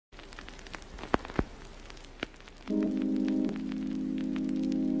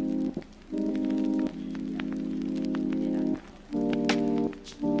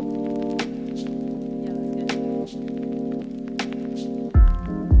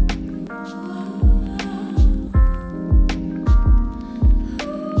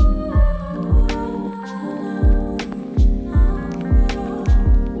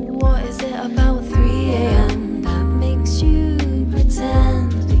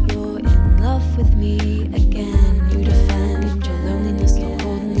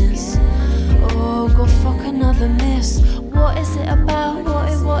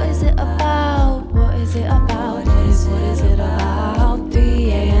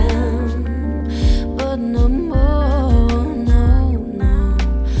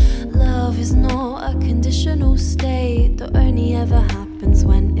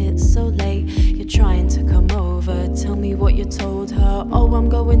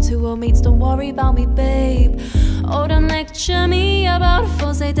talking to old mates, don't worry about me, babe. Oh, don't lecture me about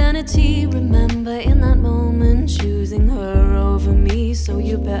false identity. Remember in that moment choosing her over me, so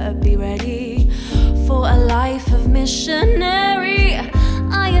you better be ready for a life of missionary.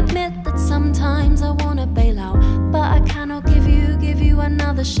 I admit that sometimes I wanna bail out, but I cannot give you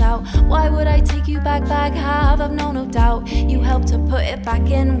another shout. Why would I take you back? I've no doubt. You helped to put it back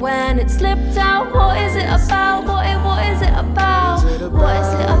in when it slipped out. What is it about? What is it about? What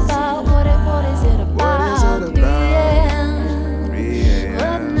is it about? What is it about? 3 a.m.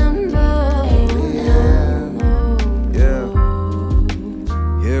 What number? Yeah.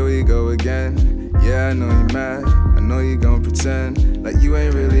 Here we go again. Yeah, I know you're mad. I know you gon' pretend like you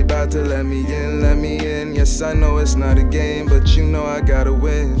ain't really about to let me in. Yes, I know it's not a game, but you know I gotta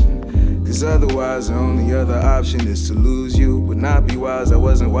win. Cause otherwise the only other option is to lose you. Would not be wise, I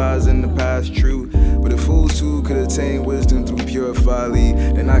wasn't wise in the past, true. But if fools too could attain wisdom through pure folly,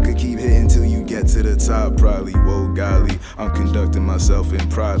 then I could keep hitting till you get to the top probably. Whoa golly, I'm conducting myself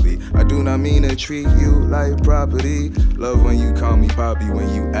improperly. I do not mean to treat you like property. Love when you call me poppy, when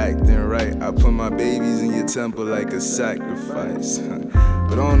you acting right. I put my babies in your temple like a sacrifice.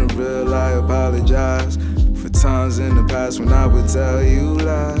 But on the real, I apologize for times in the past when I would tell you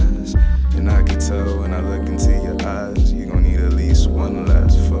lies. And I can tell when I look into your eyes, you gon' need at least one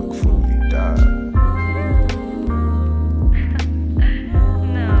last fuck before we die.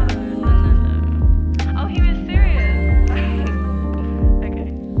 No. Oh, he was serious.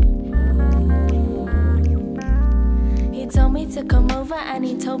 Okay. He told me to come over and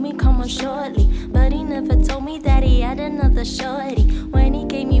he told me come on shortly, but he never told me that he had another shorty. When he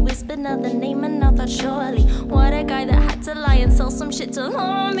gave me whispered another name and I thought surely, what a guy that had to lie and sell some shit to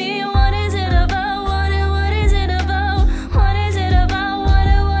harm me. What is it about?